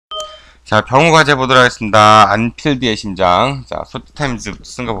자, 병우 과제 보도록 하겠습니다. 안필드의 심장. 자, 소트타임즈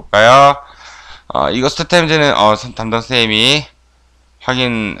쓴 거 볼까요? 이거 소트타임즈는, 담당 선생님이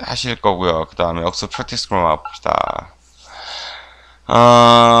확인하실 거고요. 그 다음에 억수 프랙티스 그럼 봅시다.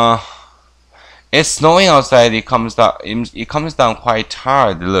 It's snowing outside. It comes down quite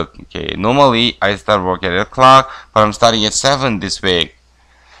hard. Look, okay. Normally, I start work at 8 o'clock, but I'm starting at 7 this week.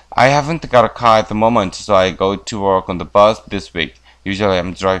 I haven't got a car at the moment, so I go to work on the bus this week. Usually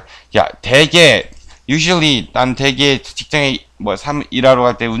I'm driving. 야, 난 되게 직장에 일하러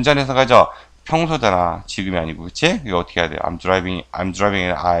갈 때 운전해서 가죠. 평소잖아. 지금이 아니고, 그치? 이거 어떻게 해야 돼요? I'm driving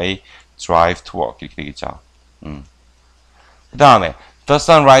and I drive to work. 이렇게 되겠죠. 그 다음에, the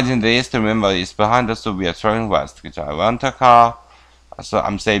sun rises in the east, remember, is behind us, so we are traveling west. 그죠? I want a car, so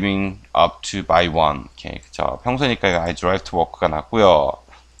I'm saving up to buy one. 오케이, 그죠? 평소니까 I drive to work가 낫고요.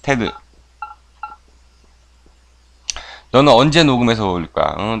 테드. 너는 언제 녹음해서 올릴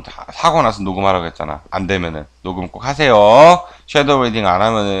거야? 하고 나서 녹음하라고 했잖아. 안 되면은 녹음 꼭 하세요. 섀도우 리딩 안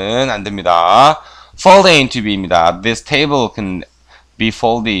하면은 안 됩니다. Folding into B입니다. This table can be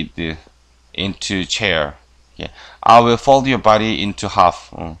folded into chair. Okay. I will fold your body into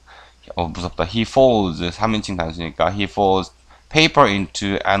half. 무섭다. He folds 3인칭 단수니까 he folds paper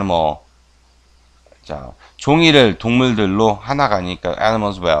into animal. 자, 종이를 동물들로 하나가 아니니까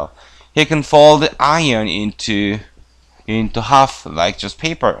animals well. He can fold iron into half like just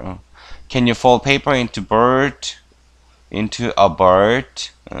paper. Can you fold paper into a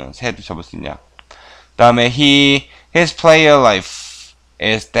bird? 새도 접을 수 있냐? 다음에 his player life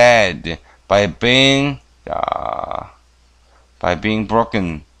is dead by being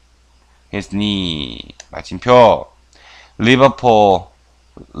broken his knee. 마침표. Liverpool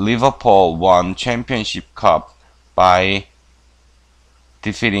won championship cup by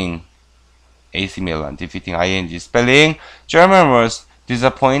defeating AC Milan, defeating ing spelling. German was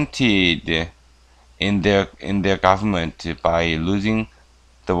disappointed in their government by losing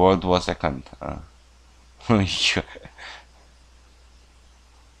the World War II.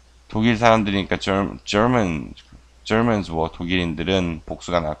 독일 사람들이니까 Germans were 독일인들은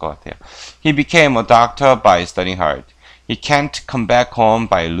복수가 날 것 같아요. He became a doctor by studying hard. He can't come back home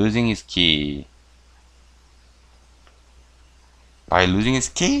by losing his key. By losing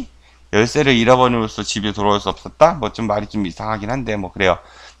his key? 열쇠를 잃어버림으로써 집에 돌아올 수 없었다? 뭐 좀 말이 좀 이상하긴 한데 뭐 그래요.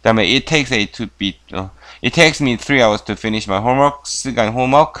 그 다음에 it takes me 3 hours to finish my homework. 시간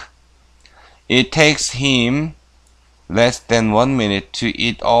homework. It takes him less than 1 minute to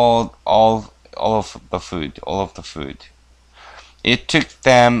eat all of the food. It took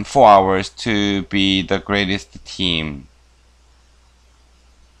them 4 hours to be the greatest team.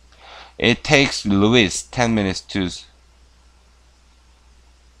 It takes Louis 10 minutes to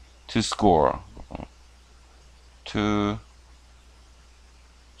score.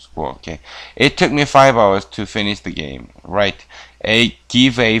 Okay. It took me 5 hours to finish the game. Right.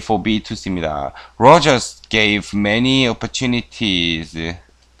 Give A for B to C입니다. Rogers gave many opportunities.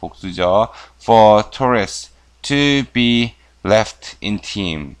 복수죠. For Torres to be left in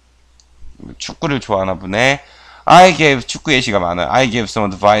team. 축구를 좋아하나 보네. I gave 축구 예시가 많아요. I gave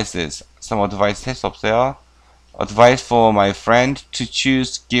some advice 할 수 없어요. Advice for my friend to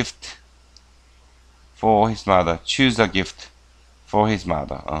choose gift for his mother. Choose a gift for his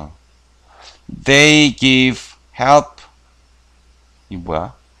mother. They give help. 이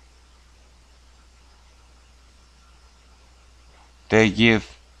뭐야? They give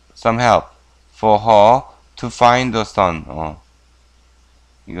some help for her to find the son.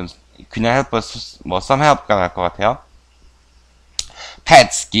 이건 그냥 help 뭐 some help가 날 것 같아요.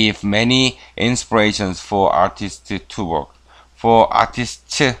 Pets give many inspirations for artists to work. For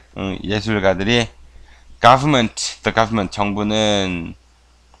artists, 예술가들이 the government, 정부는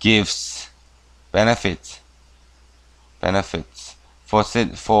gives benefits for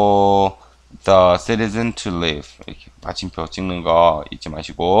the citizen to live. 이렇게 마침표 찍는 거 잊지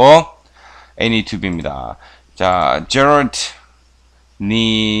마시고 any to be입니다. 자, Gerald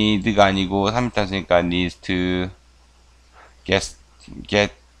need가 아니고 3단수니까 needs to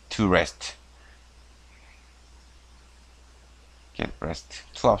get to rest. Get rest.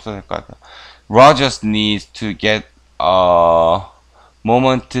 to 앞서야 될 것 같아요. Rogers needs to get a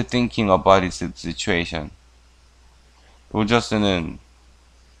moment to thinking about his situation. 로저스는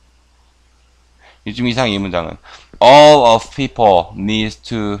요즘 이상해 이 문장은 all of people need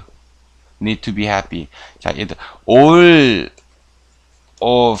to be happy. 자, 얘들 all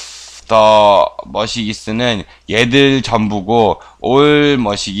of the 머시기스는 얘들 전부고 all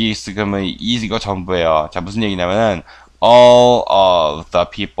머시기스 그러면 이거 전부예요. 자, 무슨 얘기냐면은 all of the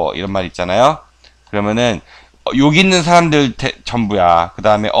people 이런 말 있잖아요. 그러면은 여기 있는 사람들 전부야. 그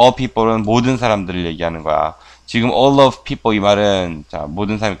다음에 all people은 모든 사람들을 얘기하는 거야. 지금 all of people 이 말은 자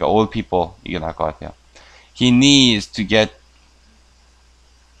모든 사람이니까 all people 이게 나을 것 같아요. He needs to get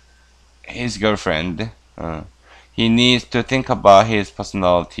his girlfriend. He needs to think about his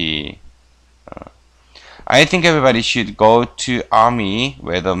personality. I think everybody should go to army,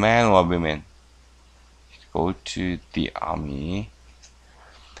 whether man or women. Go to the army.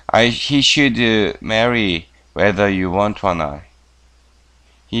 He should marry, whether you want or not.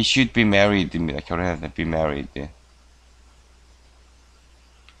 He should be married입니다. 결혼해야 돼. Be married.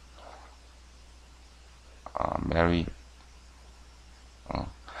 Marry.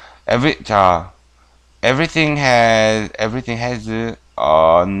 Everything has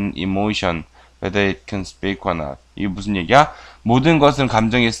an emotion, whether it can speak or not. 이게 무슨 얘기야? 모든 것은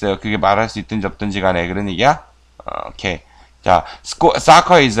감정이 있어요. 그게 말할 수 있든지 없든지 간에 그런 얘기야? 오케이. 자,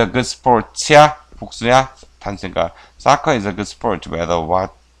 soccer is a good sport야? 복수야? 단수니까 soccer is a good sport, whether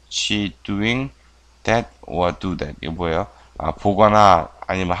what she doing that or do that. 이거 뭐예요? 보거나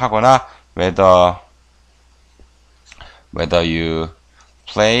아니면 하거나 whether you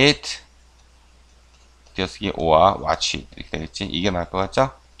play it 띄어쓰기 or watch it 이렇게 되겠지? 이게 나을 것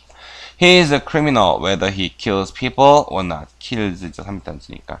같죠? He is a criminal whether he kills people or not. kills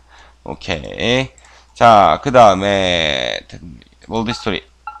 3단수니까 오케이. 자, 그 다음에 old story.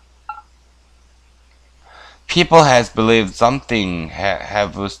 People has believed something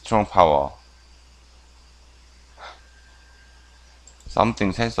have strong power.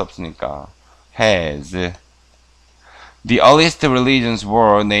 something 셀 수 없으니까 has. The earliest religions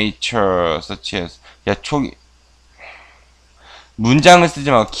were nature, such as. 야, 문장을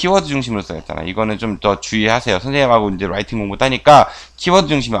쓰지 말고 키워드 중심으로 써야겠잖아. 이거는 좀 더 주의하세요. 선생님하고 이제 라이팅 공부 따니까 키워드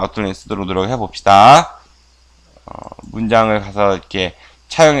중심의 아웃라인 쓰도록 노력해 봅시다. 문장을 가서 이렇게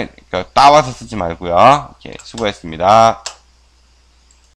그러니까 따와서 쓰지 말고요. 이렇게 수고했습니다.